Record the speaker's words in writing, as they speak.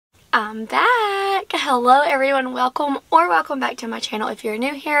I'm back. Hello everyone, welcome back to my channel. If you're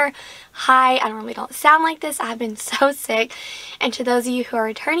new here, hi. I normally don't sound like this. I've been so sick. And to those of you who are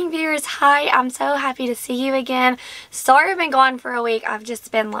returning viewers, hi. I'm so happy to see you again. Sorry I've been gone for a week. I've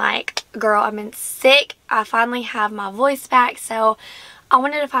just been like, girl, I've been sick. I finally have my voice back, so I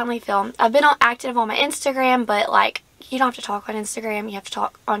wanted to finally film. I've been active on my Instagram, but like, you don't have to talk on Instagram, you have to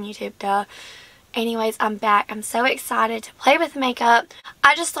talk on YouTube, duh. Anyways, I'm back. I'm so excited to play with makeup.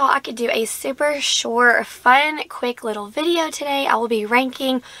 I just thought I could do a super short, fun, quick little video today. I will be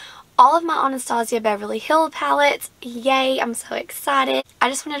ranking all of my Anastasia Beverly Hills palettes. Yay, I'm so excited. I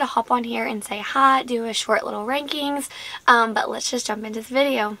just wanted to hop on here and say hi, do a short little rankings, but let's just jump into this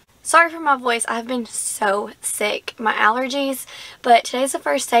video. Sorry for my voice. I've been so sick. My allergies. But today's the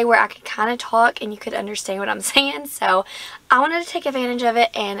first day where I could kind of talk and you could understand what I'm saying. So I wanted to take advantage of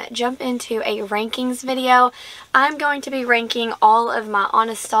it and jump into a rankings video. I'm going to be ranking all of my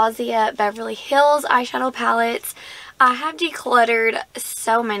Anastasia Beverly Hills eyeshadow palettes. I have decluttered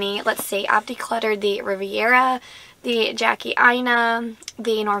so many. Let's see. I've decluttered the Riviera, the Jackie Aina,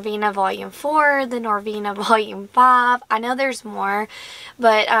 the Norvina Volume 4, the Norvina Volume 5. I know there's more,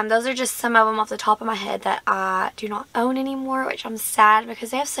 but those are just some of them off the top of my head that I do not own anymore, which I'm sad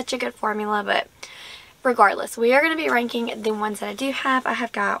because they have such a good formula. But regardless, we are going to be ranking the ones that I do have. I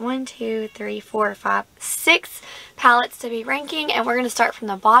have got 1, 2, 3, 4, 5, 6 palettes to be ranking, and we're going to start from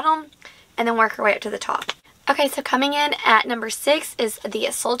the bottom and then work our way up to the top. Okay, so coming in at number 6 is the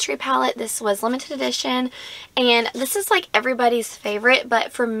Sultry palette. This was limited edition, and this is like everybody's favorite,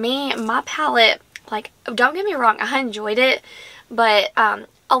 but for me, my palette, like, don't get me wrong, I enjoyed it, but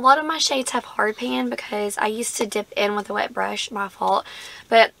a lot of my shades have hard pan because I used to dip in with a wet brush, my fault,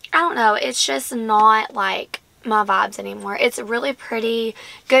 but I don't know, it's just not like my vibes anymore. It's really pretty,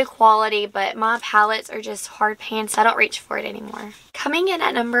 good quality, but my palettes are just hard pan, so I don't reach for it anymore. Coming in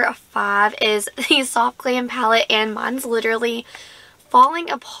at number 5 is the Soft Glam palette, and mine's literally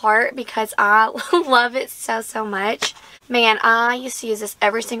falling apart because I love it so much. Man, I used to use this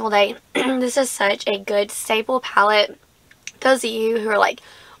every single day. This is such a good staple palette. Those of you who are like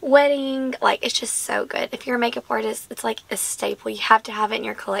wedding, like, it's just so good. If you're a makeup artist, it's like a staple. You have to have it in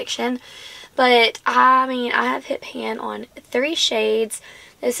your collection. But I mean, I have hit pan on 3 shades.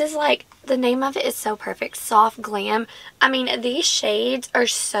 This is like, the name of it is so perfect, Soft Glam. I mean, these shades are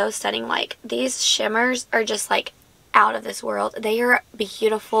so stunning. Like, these shimmers are just like out of this world. They are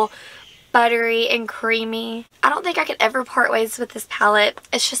beautiful, buttery and creamy. I don't think I could ever part ways with this palette.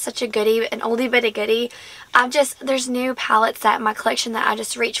 It's just such a goodie, an oldie but a goodie. There's new palettes that in my collection that I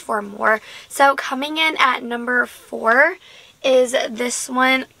just reach for more. So coming in at number 4 is this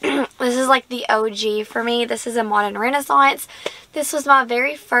one. This is like the OG for me. This is a Modern Renaissance. This was my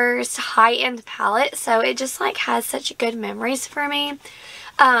very first high-end palette, so it just like has such good memories for me.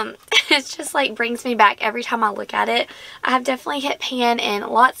 It just like brings me back every time I look at it. I have definitely hit pan in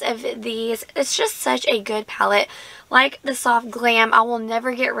lots of these. It's just such a good palette. Like the Soft Glam, I will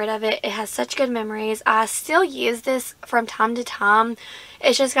never get rid of it. It has such good memories. I still use this from time to time.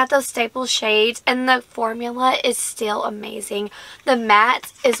 It's just got those staple shades, and the formula is still amazing. The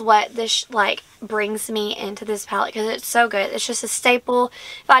matte is what this like brings me into this palette because it's so good. It's just a staple.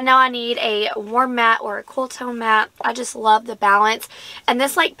 If I know I need a warm matte or a cool tone matte, I just love the balance. And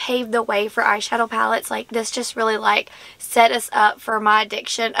this like paved the way for eyeshadow palettes. Like, this just really like set us up for my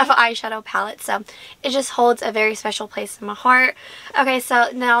addiction of eyeshadow palettes. So it just holds a very special place in my heart. Okay, so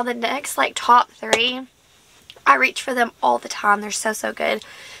now the next like top 3. I reach for them all the time. They're so good.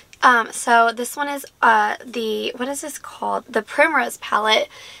 So this one is what is this called? The Primrose palette.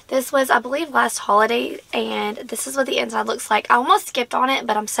 This was, I believe, last holiday, and this is what the inside looks like. I almost skipped on it,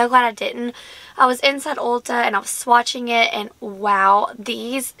 but I'm so glad I didn't. I was inside Ulta and I was swatching it, and wow,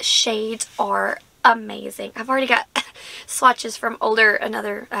 these shades are amazing. I've already got swatches from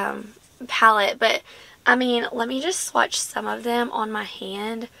another palette, but I mean, let me just swatch some of them on my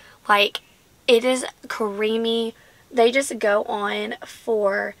hand. Like, it is creamy. They just go on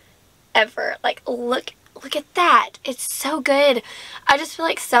forever. Like, look at that. It's so good. I just feel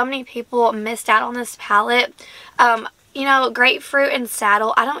like so many people missed out on this palette. You know, Grapefruit and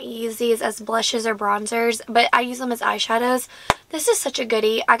Saddle, I don't use these as blushes or bronzers, but I use them as eyeshadows. This is such a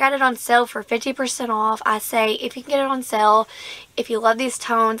goodie. I got it on sale for 50% off. I say, if you can get it on sale, if you love these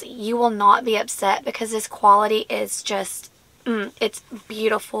tones, you will not be upset because this quality is just, it's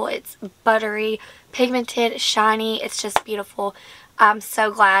beautiful. It's buttery, pigmented, shiny. It's just beautiful. I'm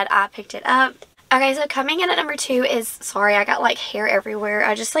so glad I picked it up. Okay, so coming in at number 2 is, sorry, I got like hair everywhere.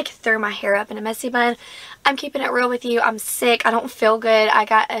 I just like threw my hair up in a messy bun. I'm keeping it real with you. I'm sick. I don't feel good. I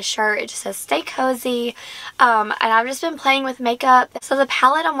got a shirt. It just says stay cozy. And I've just been playing with makeup. So the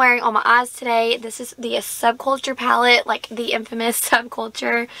palette I'm wearing on my eyes today, this is the Subculture palette, like the infamous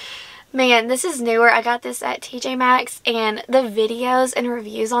Subculture. Man, this is newer. I got this at TJ Maxx, and the videos and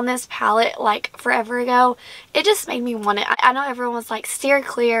reviews on this palette like forever ago, it just made me want it. I know everyone was like steer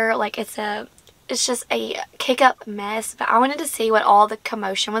clear, like it's just a kick-up mess, but I wanted to see what all the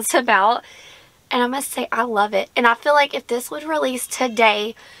commotion was about, and I must say I love it. And I feel like if this would release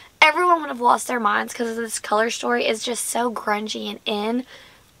today, everyone would have lost their minds because this color story is just so grungy and in.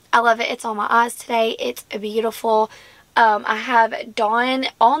 I love it. It's on my eyes today. It's beautiful. I have Dawn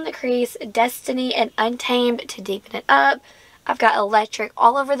on the crease, Destiny, and Untamed to deepen it up. I've got Electric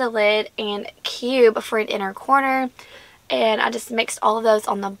all over the lid and Cube for an inner corner. And I just mixed all of those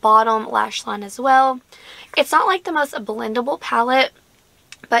on the bottom lash line as well. It's not like the most blendable palette,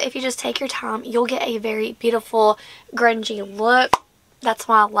 but if you just take your time, you'll get a very beautiful grungy look. That's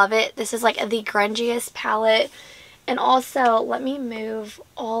why I love it. This is like the grungiest palette. And also, let me move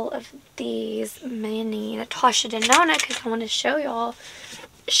all of these mini Natasha Denona because I want to show y'all.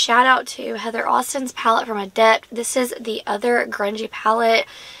 Shout out to Heather Austin's palette from Adept. This is the other grungy palette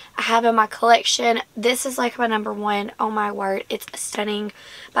I have in my collection. This is like my number 1. Oh my word, it's stunning.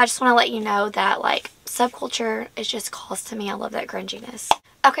 But I just want to let you know that like Subculture is just calls to me. I love that grunginess.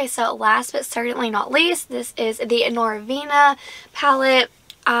 Okay, so last but certainly not least, this is the Norvina palette.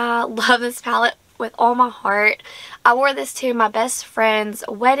 I love this palette with all my heart. I wore this to my best friend's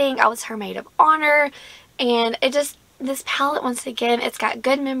wedding. I was her maid of honor, and it just, this palette, once again, it's got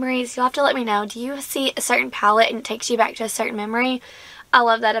good memories. You'll have to let me know. Do you see a certain palette and it takes you back to a certain memory? I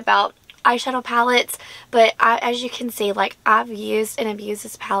love that about eyeshadow palettes, but as you can see, like, I've used and abused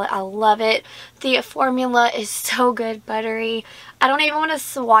this palette. I love it. The formula is so good, buttery. I don't even want to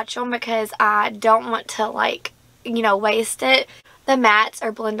swatch them because I don't want to, like, you know, waste it. The mattes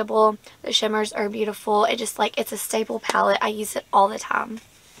are blendable. The shimmers are beautiful. It just, like, it's a staple palette. I use it all the time.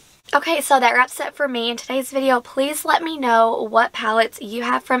 Okay, so that wraps it for me in today's video. Please let me know what palettes you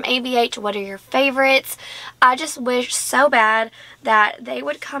have from ABH. What are your favorites? I just wish so bad that they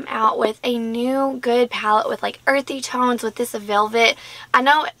would come out with a new good palette with like earthy tones with this velvet. I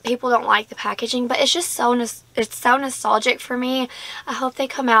know people don't like the packaging, but it's just so nostalgic for me. I hope they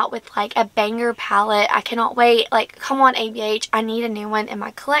come out with like a banger palette. I cannot wait. Like, come on ABH, I need a new one in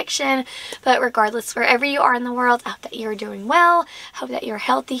my collection. But regardless, wherever you are in the world, I hope that you're doing well. I hope that you're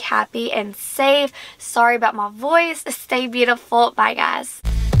healthy, happy, and safe. Sorry about my voice. Stay beautiful. Bye guys.